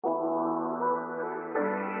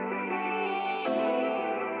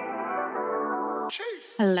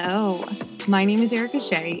Hello, my name is Erica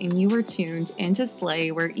Shea, and you are tuned into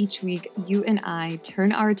Slay, where each week you and I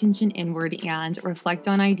turn our attention inward and reflect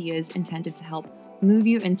on ideas intended to help move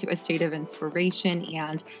you into a state of inspiration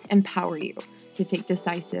and empower you to take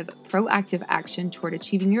decisive, proactive action toward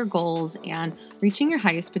achieving your goals and reaching your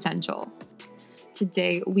highest potential.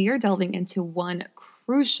 Today, we are delving into one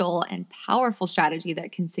crucial and powerful strategy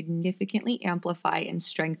that can significantly amplify and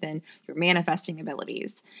strengthen your manifesting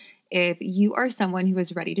abilities. If you are someone who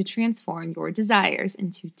is ready to transform your desires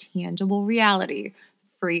into tangible reality,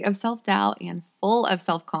 free of self-doubt and full of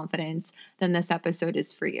self-confidence, then this episode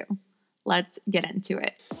is for you. Let's get into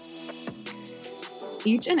it.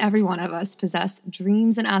 Each and every one of us possess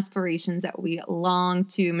dreams and aspirations that we long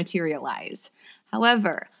to materialize.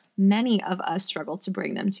 However, many of us struggle to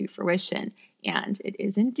bring them to fruition, and it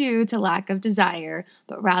isn't due to lack of desire,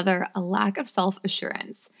 but rather a lack of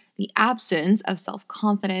self-assurance. The absence of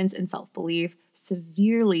self-confidence and self-belief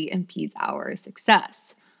severely impedes our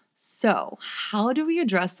success. So, how do we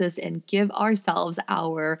address this and give ourselves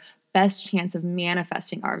our best chance of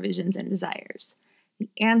manifesting our visions and desires? The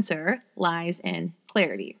answer lies in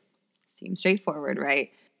clarity. Seems straightforward,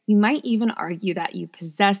 right? You might even argue that you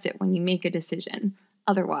possess it when you make a decision.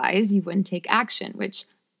 Otherwise, you wouldn't take action, which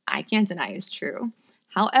I can't deny is true.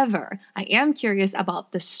 However, I am curious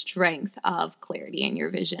about the strength of clarity in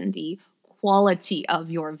your vision, the quality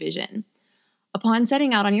of your vision. Upon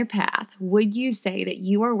setting out on your path, would you say that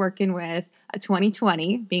you are working with a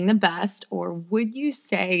 20/20 being the best, or would you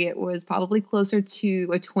say it was probably closer to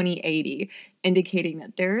a 20/80, indicating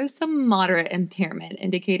that there is some moderate impairment,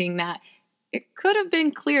 indicating that it could have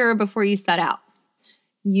been clearer before you set out?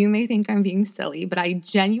 You may think I'm being silly, but I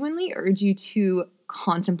genuinely urge you to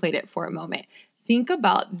contemplate it for a moment. Think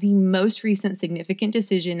about the most recent significant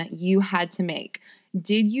decision that you had to make.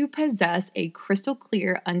 Did you possess a crystal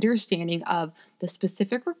clear understanding of the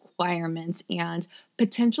specific requirements and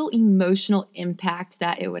potential emotional impact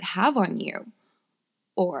that it would have on you?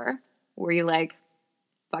 Or were you like,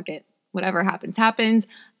 fuck it, whatever happens, happens.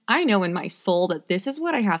 I know in my soul that this is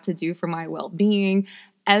what I have to do for my well-being.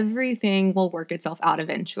 Everything will work itself out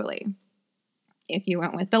eventually. If you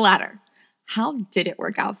went with the latter, how did it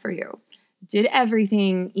work out for you? Did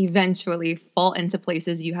everything eventually fall into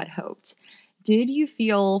places you had hoped? Did you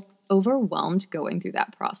feel overwhelmed going through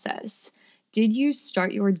that process? Did you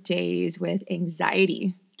start your days with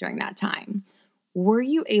anxiety during that time? Were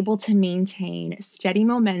you able to maintain steady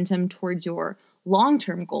momentum towards your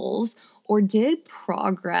long-term goals, or did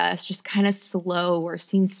progress just kind of slow or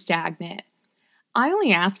seem stagnant? I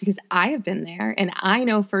only ask because I have been there and I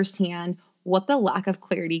know firsthand what the lack of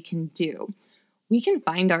clarity can do. We can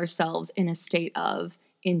find ourselves in a state of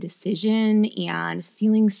indecision and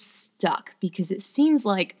feeling stuck because it seems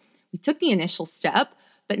like we took the initial step,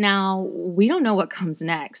 but now we don't know what comes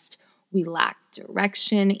next. We lack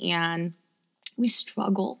direction and we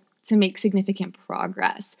struggle to make significant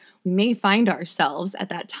progress. We may find ourselves at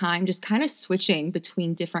that time just kind of switching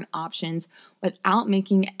between different options without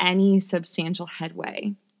making any substantial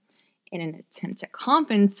headway. In an attempt to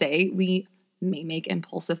compensate, we may make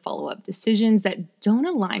impulsive follow-up decisions that don't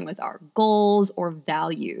align with our goals or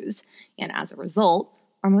values. And as a result,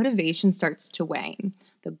 our motivation starts to wane.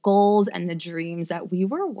 The goals and the dreams that we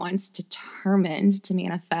were once determined to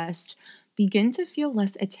manifest begin to feel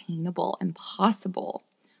less attainable and possible.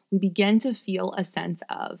 We begin to feel a sense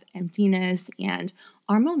of emptiness and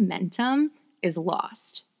our momentum is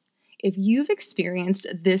lost. If you've experienced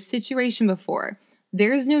this situation before,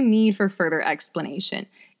 there's no need for further explanation.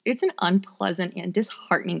 It's an unpleasant and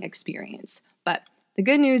disheartening experience. But the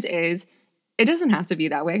good news is it doesn't have to be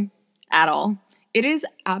that way at all. It is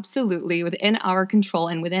absolutely within our control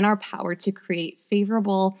and within our power to create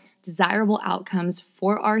favorable, desirable outcomes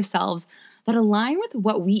for ourselves that align with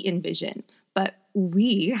what we envision. But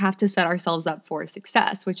we have to set ourselves up for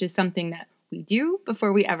success, which is something that we do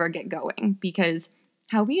before we ever get going, because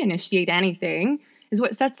how we initiate anything is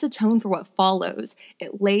what sets the tone for what follows.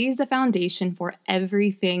 It lays the foundation for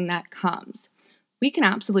everything that comes. We can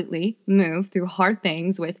absolutely move through hard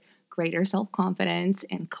things with greater self-confidence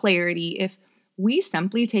and clarity if we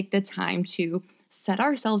simply take the time to set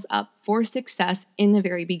ourselves up for success in the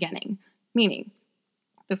very beginning. Meaning,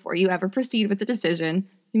 before you ever proceed with the decision,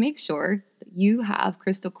 you make sure that you have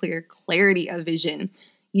crystal clear clarity of vision.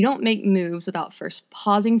 You don't make moves without first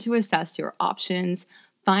pausing to assess your options,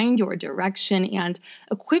 find your direction, and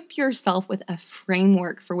equip yourself with a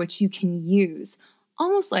framework for which you can use,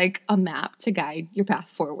 almost like a map to guide your path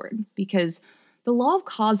forward. Because the law of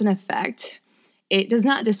cause and effect, It does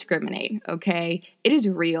not discriminate, okay? It is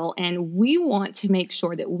real, and we want to make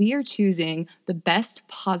sure that we are choosing the best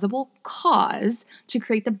possible cause to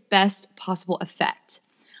create the best possible effect.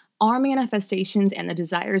 Our manifestations and the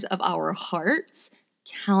desires of our hearts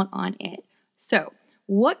count on it. So,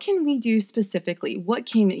 what can we do specifically? What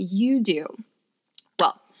can you do?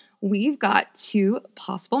 Well, we've got two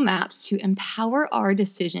possible maps to empower our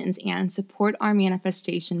decisions and support our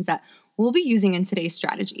manifestations that we'll be using in today's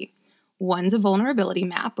strategy. One's a vulnerability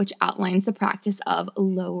map, which outlines the practice of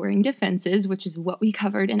lowering defenses, which is what we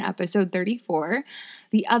covered in episode 34.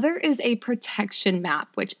 The other is a protection map,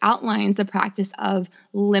 which outlines the practice of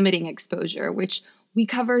limiting exposure, which we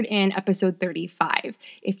covered in episode 35.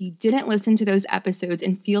 If you didn't listen to those episodes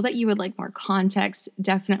and feel that you would like more context,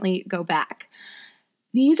 definitely go back.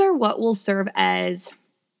 These are what will serve as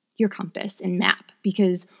your compass and map,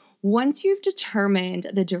 because once you've determined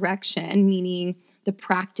the direction, meaning the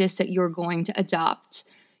practice that you're going to adopt,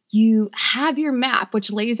 you have your map,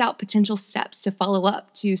 which lays out potential steps to follow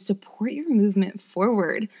up to support your movement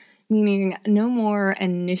forward, meaning no more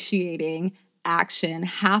initiating action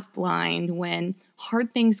half blind when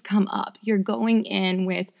hard things come up. You're going in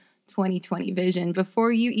with 2020 vision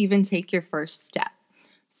before you even take your first step.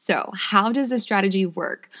 So, how does this strategy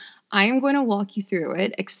work? I am going to walk you through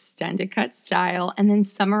it, extended cut style, and then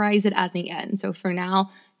summarize it at the end. So for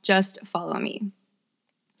now, just follow me.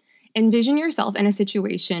 Envision yourself in a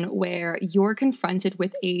situation where you're confronted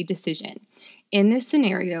with a decision. In this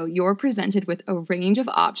scenario, you're presented with a range of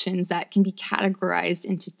options that can be categorized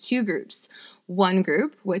into two groups. One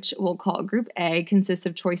group, which we'll call Group A, consists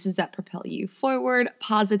of choices that propel you forward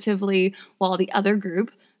positively, while the other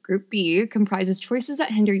group, Group B, comprises choices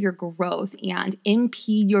that hinder your growth and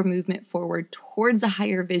impede your movement forward towards the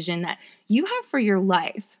higher vision that you have for your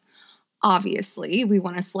life. Obviously, we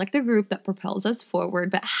want to select the group that propels us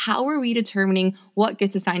forward, but how are we determining what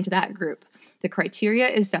gets assigned to that group? The criteria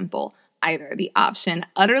is simple. Either the option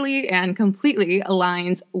utterly and completely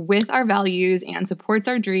aligns with our values and supports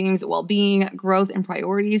our dreams, well-being, growth, and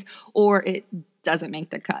priorities, or it doesn't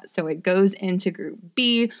make the cut. So it goes into Group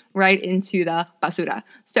B, right into the basura.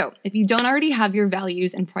 So if you don't already have your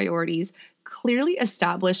values and priorities clearly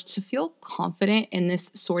established to feel confident in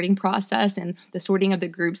this sorting process and the sorting of the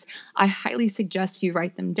groups, I highly suggest you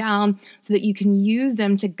write them down so that you can use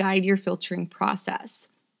them to guide your filtering process.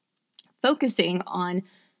 Focusing on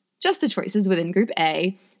just the choices within Group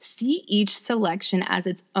A, see each selection as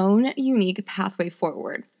its own unique pathway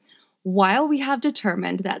forward. While we have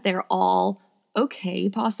determined that they're all okay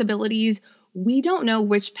possibilities, we don't know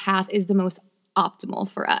which path is the most optimal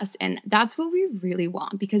for us. And that's what we really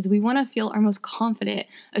want, because we want to feel our most confident,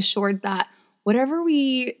 assured that whatever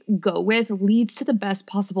we go with leads to the best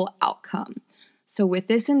possible outcome. So with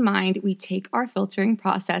this in mind, we take our filtering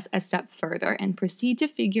process a step further and proceed to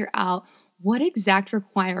figure out what exact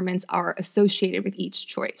requirements are associated with each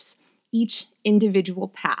choice, each individual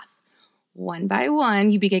path. One by one,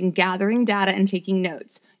 you begin gathering data and taking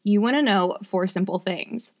notes. You want to know 4 simple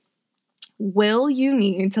things. Will you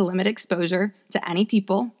need to limit exposure to any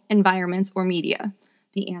people, environments, or media?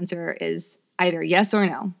 The answer is either yes or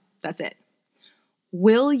no. That's it.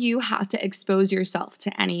 Will you have to expose yourself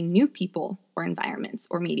to any new people or environments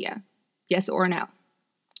or media? Yes or no.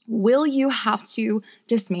 Will you have to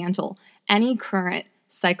dismantle any current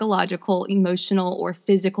psychological, emotional, or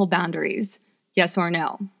physical boundaries? Yes or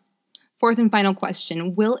no. 4th and final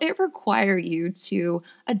question, will it require you to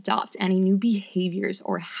adopt any new behaviors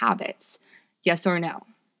or habits? Yes or no.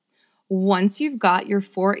 Once you've got your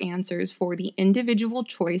 4 answers for the individual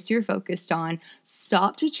choice you're focused on,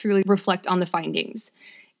 stop to truly reflect on the findings.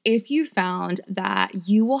 If you found that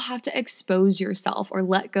you will have to expose yourself or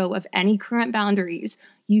let go of any current boundaries,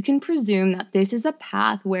 you can presume that this is a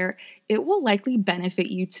path where it will likely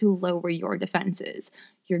benefit you to lower your defenses.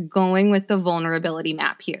 You're going with the vulnerability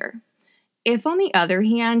map here. If, on the other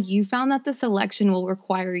hand, you found that the selection will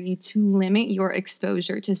require you to limit your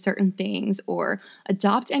exposure to certain things or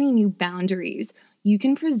adopt any new boundaries, you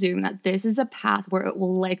can presume that this is a path where it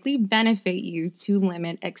will likely benefit you to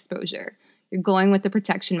limit exposure. You're going with the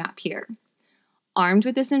protection map here. Armed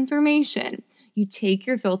with this information, you take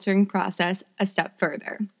your filtering process a step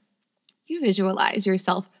further. You visualize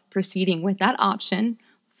yourself proceeding with that option,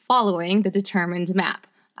 following the determined map,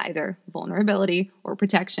 either vulnerability or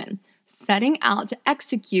protection, setting out to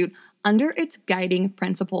execute under its guiding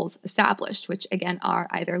principles established, which again are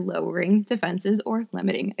either lowering defenses or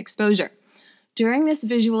limiting exposure. During this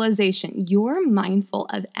visualization, you're mindful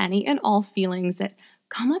of any and all feelings that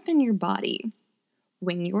come up in your body.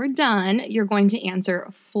 When you're done, you're going to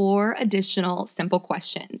answer 4 additional simple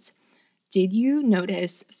questions. Did you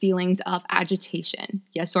notice feelings of agitation?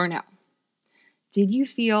 Yes or no? Did you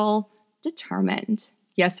feel determined?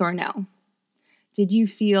 Yes or no? Did you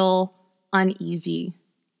feel uneasy?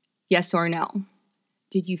 Yes or no?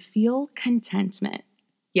 Did you feel contentment?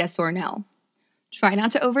 Yes or no? Try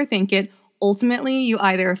not to overthink it. Ultimately, you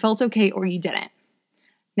either felt okay or you didn't.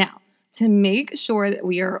 Now, to make sure that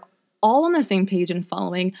we are all on the same page and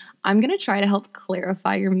following, I'm going to try to help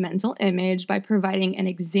clarify your mental image by providing an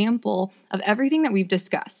example of everything that we've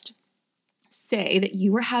discussed. Say that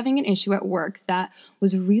you were having an issue at work that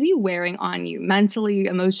was really wearing on you mentally,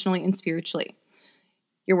 emotionally, and spiritually.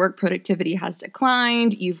 Your work productivity has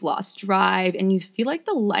declined, you've lost drive, and you feel like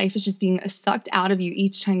the life is just being sucked out of you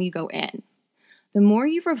each time you go in. The more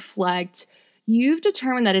you reflect, you've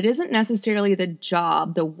determined that it isn't necessarily the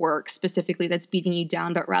job, the work specifically that's beating you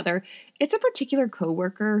down, but rather it's a particular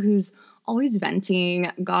coworker who's always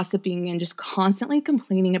venting, gossiping, and just constantly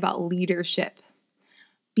complaining about leadership.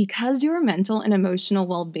 Because your mental and emotional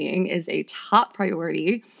well-being is a top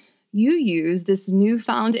priority, you use this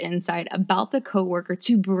newfound insight about the coworker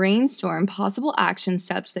to brainstorm possible action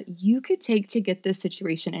steps that you could take to get this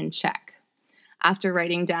situation in check. After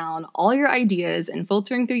writing down all your ideas and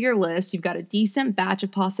filtering through your list, you've got a decent batch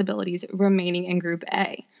of possibilities remaining in Group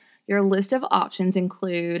A. Your list of options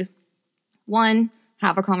include 1.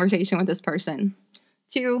 Have a conversation with this person.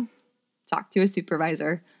 2. Talk to a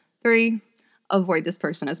supervisor. 3. Avoid this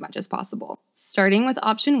person as much as possible. Starting with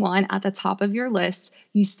option 1 at the top of your list,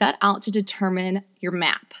 you set out to determine your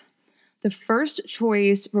map. The first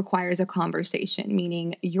choice requires a conversation,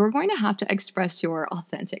 meaning you're going to have to express your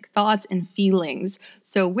authentic thoughts and feelings.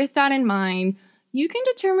 So, with that in mind, you can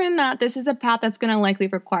determine that this is a path that's going to likely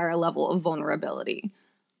require a level of vulnerability.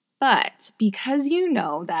 But because you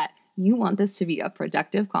know that you want this to be a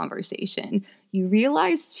productive conversation, you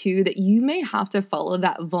realize too that you may have to follow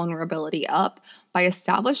that vulnerability up by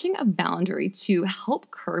establishing a boundary to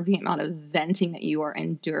help curb the amount of venting that you are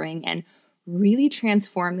enduring and really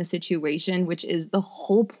transform the situation, which is the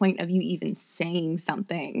whole point of you even saying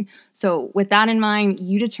something. So, with that in mind,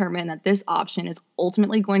 you determine that this option is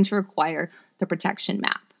ultimately going to require the protection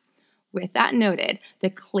map. With that noted, the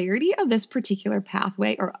clarity of this particular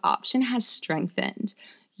pathway or option has strengthened.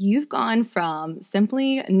 You've gone from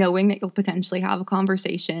simply knowing that you'll potentially have a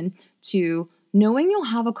conversation to knowing you'll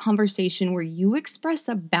have a conversation where you express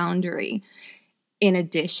a boundary. In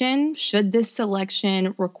addition, should this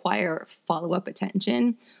selection require follow-up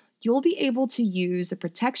attention, you'll be able to use a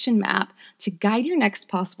protection map to guide your next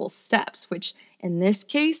possible steps, which in this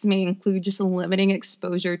case may include just limiting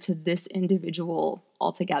exposure to this individual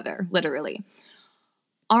altogether, literally.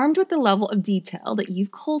 Armed with the level of detail that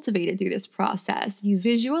you've cultivated through this process, you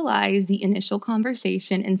visualize the initial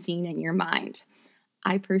conversation and scene in your mind.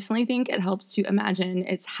 I personally think it helps to imagine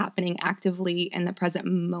it's happening actively in the present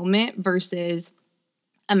moment versus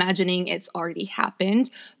imagining it's already happened,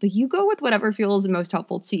 but you go with whatever feels most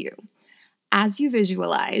helpful to you. As you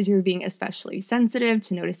visualize, you're being especially sensitive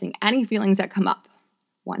to noticing any feelings that come up.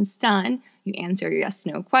 Once done, you answer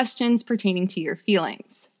yes/no questions pertaining to your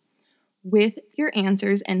feelings. With your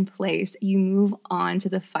answers in place, you move on to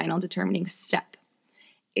the final determining step.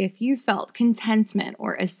 If you felt contentment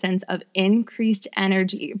or a sense of increased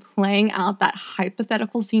energy playing out that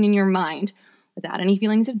hypothetical scene in your mind without any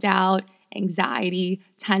feelings of doubt, anxiety,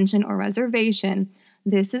 tension, or reservation,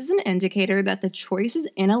 this is an indicator that the choice is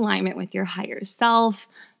in alignment with your higher self,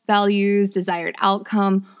 values, desired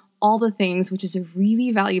outcome, all the things, which is a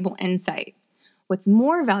really valuable insight. What's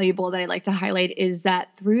more valuable that I like to highlight is that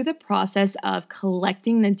through the process of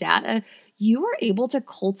collecting the data, you are able to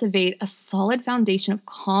cultivate a solid foundation of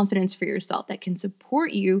confidence for yourself that can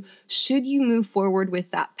support you should you move forward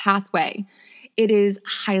with that pathway. It is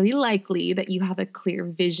highly likely that you have a clear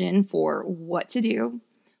vision for what to do,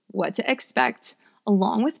 what to expect,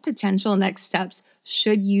 along with potential next steps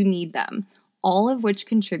should you need them, all of which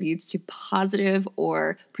contributes to positive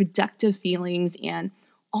or productive feelings and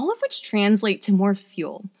all of which translate to more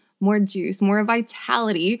fuel, more juice, more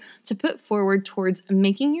vitality to put forward towards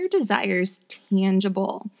making your desires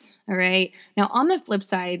tangible. All right. Now, on the flip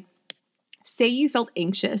side, say you felt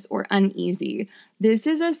anxious or uneasy. This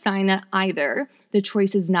is a sign that either the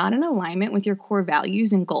choice is not in alignment with your core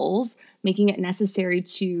values and goals, making it necessary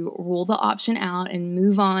to rule the option out and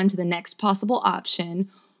move on to the next possible option,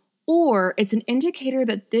 or it's an indicator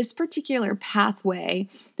that this particular pathway,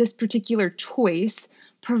 this particular choice,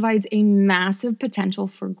 provides a massive potential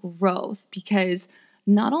for growth because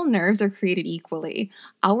not all nerves are created equally.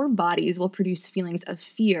 Our bodies will produce feelings of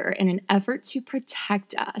fear in an effort to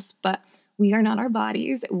protect us, but we are not our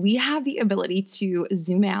bodies. We have the ability to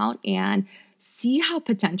zoom out and see how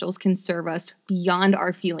potentials can serve us beyond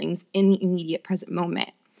our feelings in the immediate present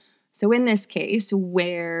moment. So in this case,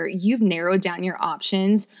 where you've narrowed down your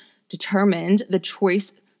options, determined the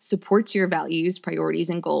choice supports your values, priorities,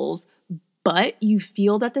 and goals, but you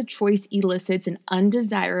feel that the choice elicits an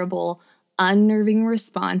undesirable, unnerving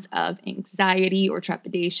response of anxiety or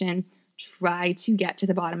trepidation, try to get to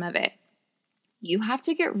the bottom of it. You have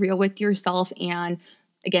to get real with yourself and,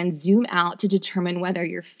 again, zoom out to determine whether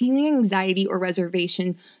you're feeling anxiety or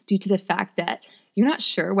reservation due to the fact that you're not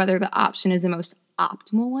sure whether the option is the most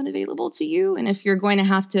optimal one available to you. And if you're going to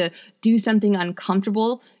have to do something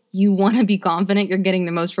uncomfortable, you want to be confident you're getting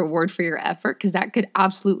the most reward for your effort, because that could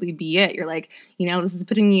absolutely be it. You're like, this is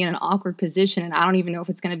putting me in an awkward position and I don't even know if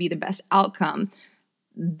it's going to be the best outcome.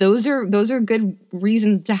 Those are good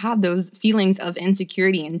reasons to have those feelings of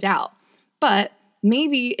insecurity and doubt. But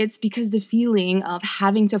maybe it's because the feeling of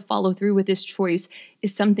having to follow through with this choice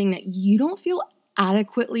is something that you don't feel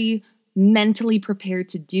adequately mentally prepared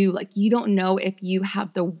to do. Like, you don't know if you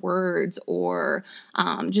have the words or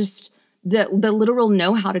just the literal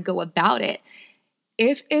know-how to go about it.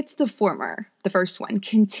 If it's the former, the first one,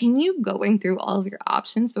 continue going through all of your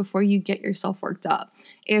options before you get yourself worked up.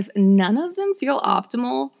 If none of them feel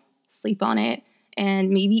optimal, sleep on it and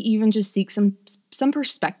maybe even just seek some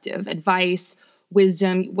perspective, advice,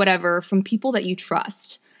 wisdom, whatever, from people that you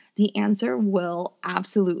trust. The answer will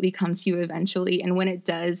absolutely come to you eventually. And when it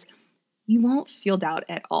does, you won't feel doubt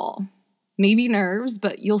at all. Maybe nerves,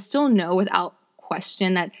 but you'll still know without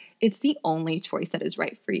question that it's the only choice that is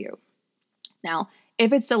right for you. Now,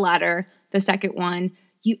 if it's the latter, the second one,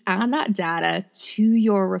 you add that data to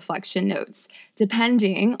your reflection notes.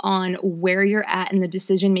 Depending on where you're at in the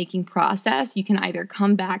decision-making process, you can either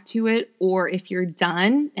come back to it, or if you're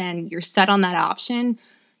done and you're set on that option,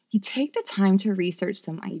 you take the time to research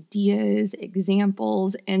some ideas,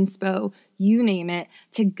 examples, inspo, you name it,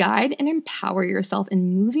 to guide and empower yourself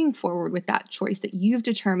in moving forward with that choice that you've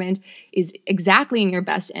determined is exactly in your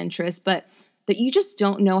best interest, but that you just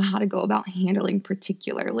don't know how to go about handling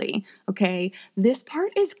particularly, okay? This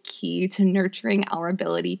part is key to nurturing our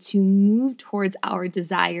ability to move towards our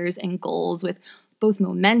desires and goals with both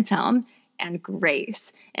momentum and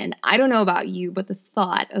grace. And I don't know about you, but the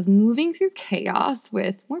thought of moving through chaos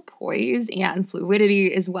with more poise and fluidity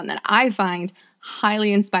is one that I find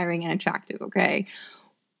highly inspiring and attractive, okay?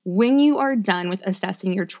 When you are done with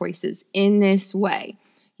assessing your choices in this way,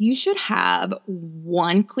 you should have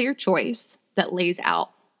one clear choice that lays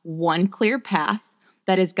out one clear path,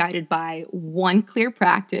 that is guided by one clear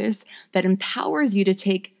practice, that empowers you to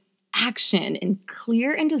take action in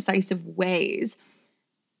clear and decisive ways.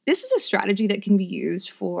 This is a strategy that can be used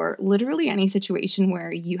for literally any situation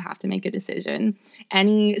where you have to make a decision,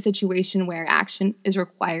 any situation where action is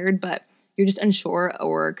required, but you're just unsure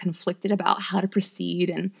or conflicted about how to proceed,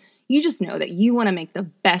 and you just know that you want to make the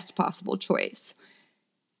best possible choice.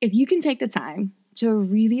 If you can take the time to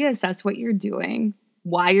really assess what you're doing,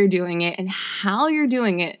 why you're doing it, and how you're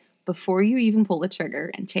doing it before you even pull the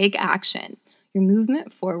trigger and take action, your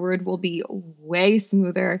movement forward will be way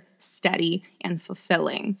smoother, steady, and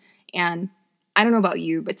fulfilling. And I don't know about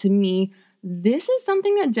you, but to me, this is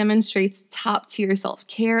something that demonstrates top-tier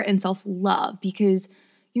self-care and self-love, because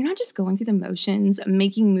you're not just going through the motions,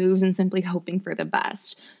 making moves, and simply hoping for the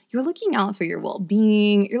best. You're looking out for your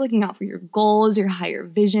well-being, you're looking out for your goals, your higher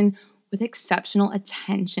vision, with exceptional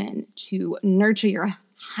attention to nurture your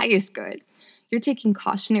highest good. You're taking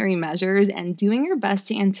cautionary measures and doing your best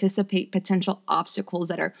to anticipate potential obstacles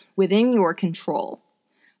that are within your control.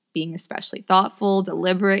 Being especially thoughtful,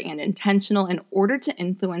 deliberate, and intentional in order to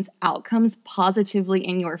influence outcomes positively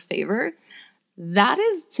in your favor. That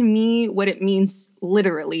is, to me, what it means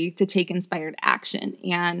literally to take inspired action.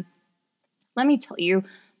 And let me tell you,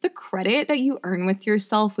 the credit that you earn with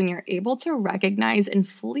yourself when you're able to recognize and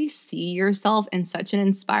fully see yourself in such an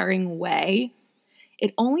inspiring way,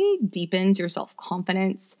 it only deepens your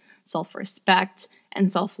self-confidence, self-respect,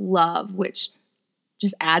 and self-love, which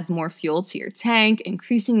just adds more fuel to your tank,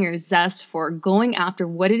 increasing your zest for going after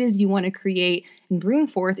what it is you want to create and bring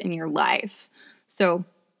forth in your life. So,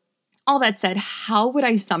 all that said, how would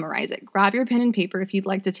I summarize it? Grab your pen and paper if you'd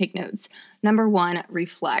like to take notes. Number one,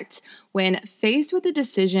 reflect. When faced with a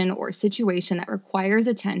decision or situation that requires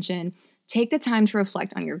attention, take the time to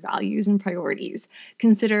reflect on your values and priorities.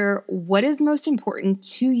 Consider what is most important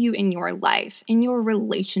to you in your life, in your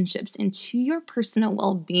relationships, and to your personal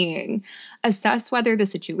well-being. Assess whether the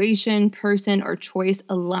situation, person, or choice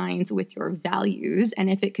aligns with your values and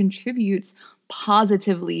if it contributes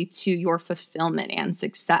positively to your fulfillment and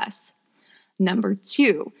success. Number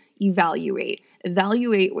two, evaluate.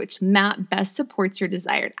 Evaluate which map best supports your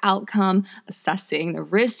desired outcome, assessing the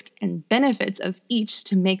risk and benefits of each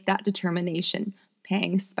to make that determination,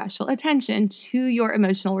 paying special attention to your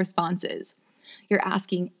emotional responses. You're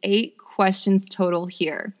asking 8 questions total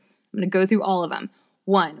here. I'm going to go through all of them.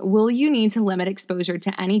 1, will you need to limit exposure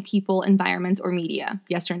to any people, environments, or media?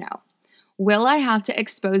 Yes or no? Will I have to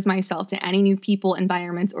expose myself to any new people,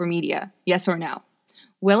 environments, or media? Yes or no?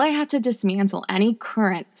 Will I have to dismantle any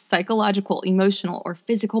current psychological, emotional, or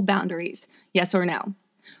physical boundaries? Yes or no?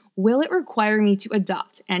 Will it require me to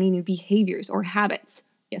adopt any new behaviors or habits?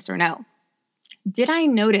 Yes or no? Did I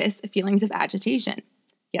notice feelings of agitation?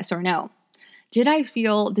 Yes or no? Did I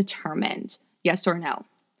feel determined? Yes or no?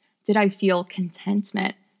 Did I feel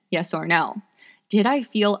contentment? Yes or no? Did I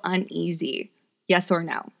feel uneasy? Yes or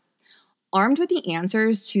no? Armed with the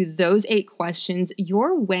answers to those 8 questions,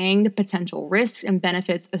 you're weighing the potential risks and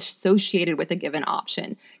benefits associated with a given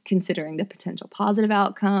option, considering the potential positive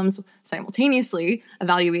outcomes, simultaneously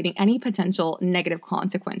evaluating any potential negative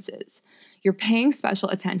consequences. You're paying special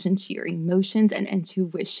attention to your emotions and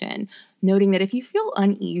intuition, noting that if you feel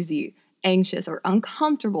uneasy, anxious, or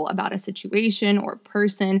uncomfortable about a situation or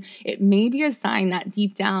person, it may be a sign that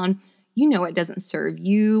deep down, you know it doesn't serve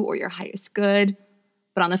you or your highest good.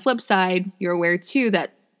 But on the flip side, you're aware too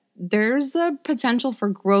that there's a potential for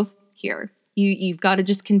growth here. You've got to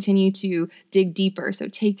just continue to dig deeper. So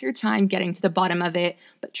take your time getting to the bottom of it,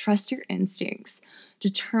 but trust your instincts.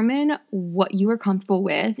 Determine what you are comfortable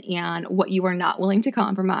with and what you are not willing to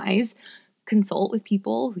compromise. Consult with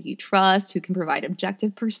people who you trust, who can provide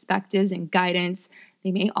objective perspectives and guidance.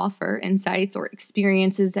 They may offer insights or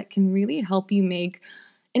experiences that can really help you make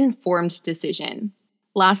an informed decision.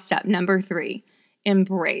 Last step, number 3.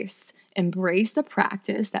 Embrace. Embrace the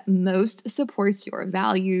practice that most supports your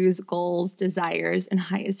values, goals, desires, and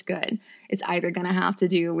highest good. It's either going to have to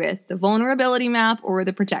do with the vulnerability map or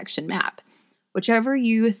the protection map. Whichever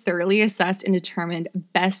you thoroughly assessed and determined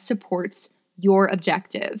best supports your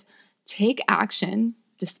objective. Take action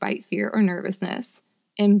despite fear or nervousness.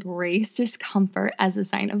 Embrace discomfort as a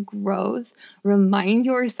sign of growth. Remind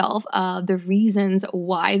yourself of the reasons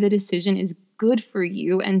why the decision is good for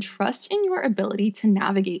you and trust in your ability to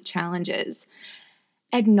navigate challenges.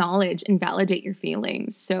 Acknowledge and validate your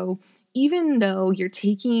feelings. So, even though you're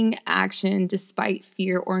taking action despite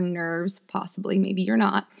fear or nerves, possibly, maybe you're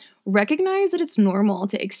not, recognize that it's normal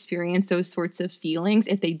to experience those sorts of feelings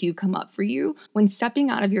if they do come up for you when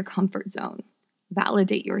stepping out of your comfort zone.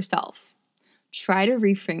 Validate yourself. Try to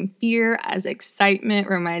reframe fear as excitement,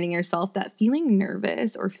 reminding yourself that feeling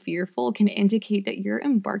nervous or fearful can indicate that you're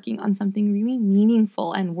embarking on something really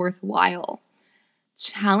meaningful and worthwhile.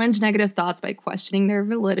 Challenge negative thoughts by questioning their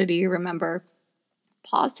validity. Remember,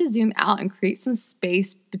 pause to zoom out and create some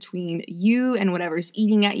space between you and whatever's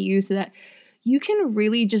eating at you so that you can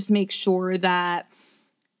really just make sure that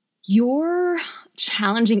you're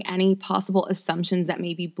challenging any possible assumptions that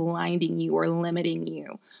may be blinding you or limiting you.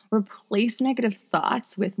 Replace negative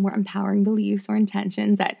thoughts with more empowering beliefs or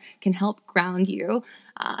intentions that can help ground you.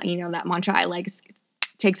 That mantra I like,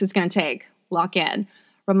 takes what's going to take, lock in.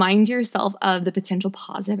 Remind yourself of the potential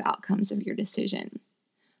positive outcomes of your decision.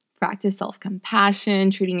 Practice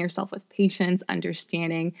self-compassion, treating yourself with patience,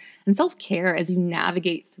 understanding, and self-care as you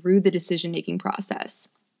navigate through the decision-making process.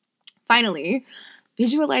 Finally,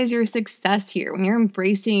 visualize your success here. When you're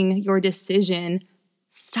embracing your decision,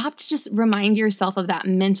 stop to just remind yourself of that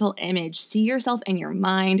mental image. See yourself in your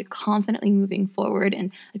mind, confidently moving forward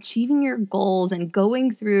and achieving your goals and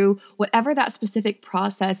going through whatever that specific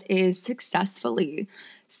process is successfully.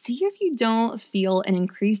 See if you don't feel an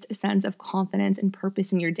increased sense of confidence and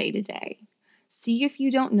purpose in your day-to-day. See if you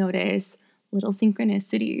don't notice little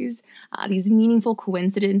synchronicities, these meaningful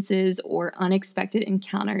coincidences or unexpected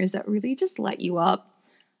encounters that really just light you up.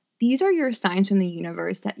 These are your signs from the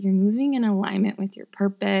universe that you're moving in alignment with your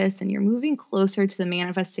purpose and you're moving closer to the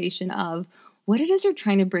manifestation of what it is you're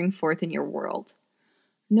trying to bring forth in your world.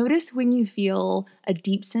 Notice when you feel a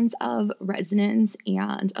deep sense of resonance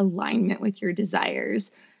and alignment with your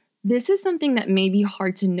desires. This is something that may be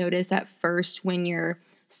hard to notice at first when you're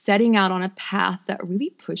setting out on a path that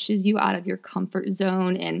really pushes you out of your comfort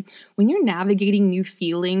zone and when you're navigating new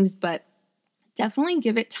feelings, but definitely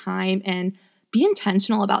give it time and be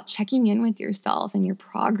intentional about checking in with yourself and your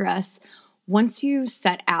progress once you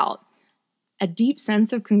set out. A deep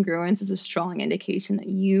sense of congruence is a strong indication that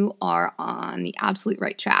you are on the absolute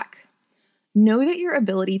right track. Know that your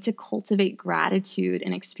ability to cultivate gratitude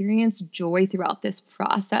and experience joy throughout this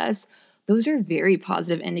process, those are very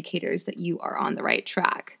positive indicators that you are on the right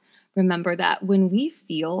track. Remember that when we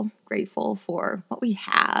feel grateful for what we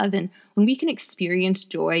have and when we can experience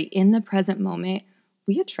joy in the present moment,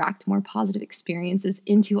 we attract more positive experiences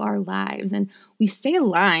into our lives and we stay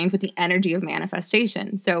aligned with the energy of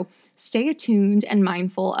manifestation. So stay attuned and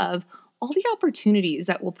mindful of all the opportunities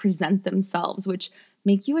that will present themselves, which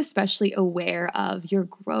make you especially aware of your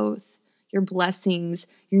growth, your blessings,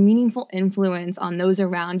 your meaningful influence on those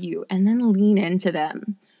around you, and then lean into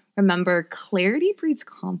them. Remember, clarity breeds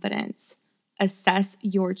confidence. Assess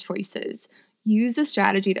your choices. Use the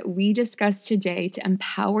strategy that we discussed today to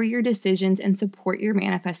empower your decisions and support your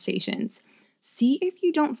manifestations. See if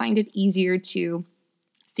you don't find it easier to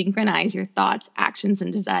synchronize your thoughts, actions,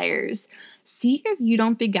 and desires. See if you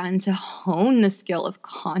don't begin to hone the skill of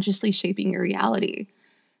consciously shaping your reality.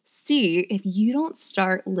 See if you don't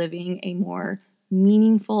start living a more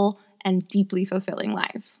meaningful and deeply fulfilling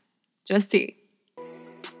life. Just see.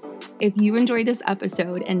 If you enjoyed this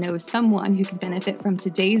episode and know someone who could benefit from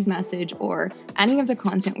today's message or any of the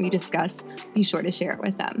content we discussed, be sure to share it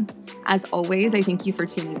with them. As always, I thank you for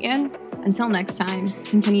tuning in. Until next time,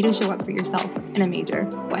 continue to show up for yourself in a major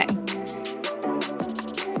way.